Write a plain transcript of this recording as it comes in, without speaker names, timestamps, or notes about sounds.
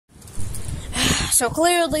So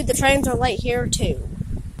clearly the trains are late here too.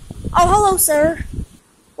 Oh, hello, sir.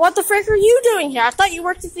 What the frick are you doing here? I thought you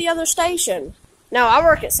worked at the other station. No, I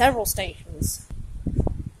work at several stations.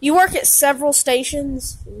 You work at several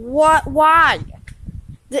stations? What? Why?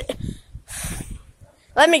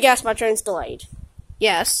 Let me guess, my train's delayed.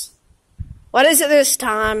 Yes. What is it this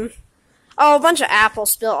time? Oh, a bunch of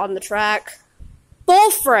apples spilt on the track.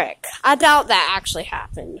 Bullfrick! I doubt that actually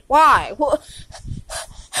happened. Why? Well,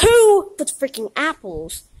 who puts freaking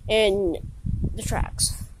apples in the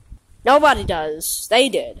tracks? Nobody does. They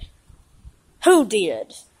did. Who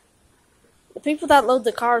did? The people that load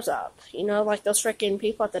the cars up. You know, like those freaking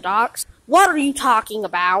people at the docks. What are you talking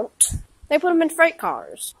about? They put them in freight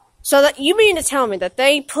cars. So that you mean to tell me that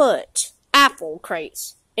they put apple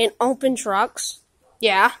crates in open trucks?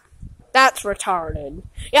 Yeah. That's retarded.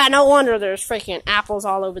 Yeah, no wonder there's freaking apples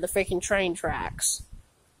all over the freaking train tracks.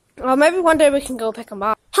 Well, maybe one day we can go pick them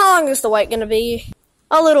up. How long is the wait gonna be?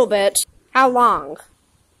 A little bit. How long?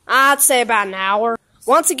 I'd say about an hour.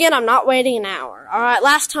 Once again, I'm not waiting an hour. Alright,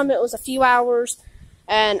 last time it was a few hours,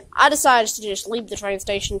 and I decided to just leave the train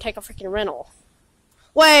station and take a freaking rental.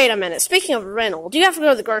 Wait a minute, speaking of rental, do you have to go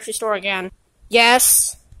to the grocery store again?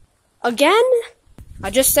 Yes. Again? I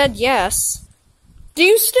just said yes.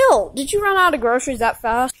 Did you run out of groceries that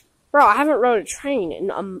fast? Bro, I haven't rode a train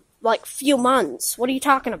in, like, few months. What are you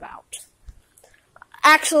talking about?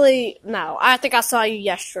 Actually, no, I think I saw you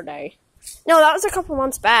yesterday. No, that was a couple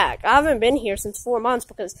months back. I haven't been here since 4 months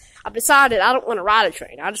because I've decided I don't want to ride a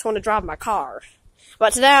train. I just want to drive my car.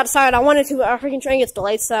 But today I decided I wanted to, our freaking train gets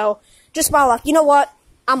delayed, so just by luck, you know what?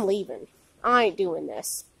 I'm leaving. I ain't doing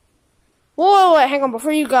this. Whoa, wait, hang on,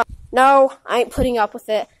 before you go. No, I ain't putting up with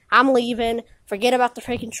it. I'm leaving. Forget about the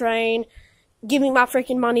freaking train. Give me my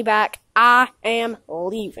freaking money back. I am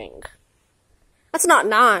leaving. That's not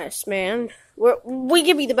nice, man. We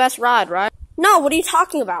give you the best ride, right? No, what are you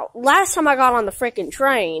talking about? Last time I got on the freaking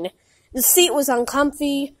train, the seat was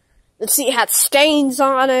uncomfy. The seat had stains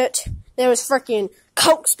on it. There was freaking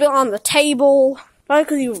Coke spill on the table. Probably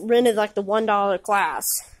because you rented like the $1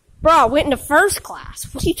 class. Bro, I went into first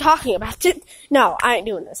class. What are you talking about? No, I ain't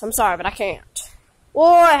doing this. I'm sorry, but I can't.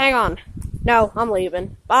 Whoa, hang on. No, I'm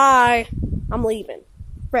leaving. Bye. I'm leaving.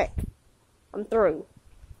 Frick. I'm through.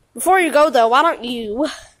 Before you go, though, why don't you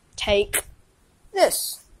take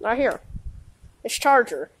this right here. This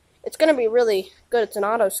charger. It's gonna be really good. It's an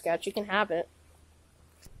auto sketch. You can have it.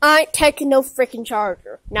 I ain't taking no freaking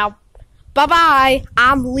charger. Now, bye-bye.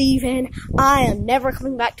 I'm leaving. I am never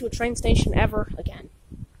coming back to a train station ever again.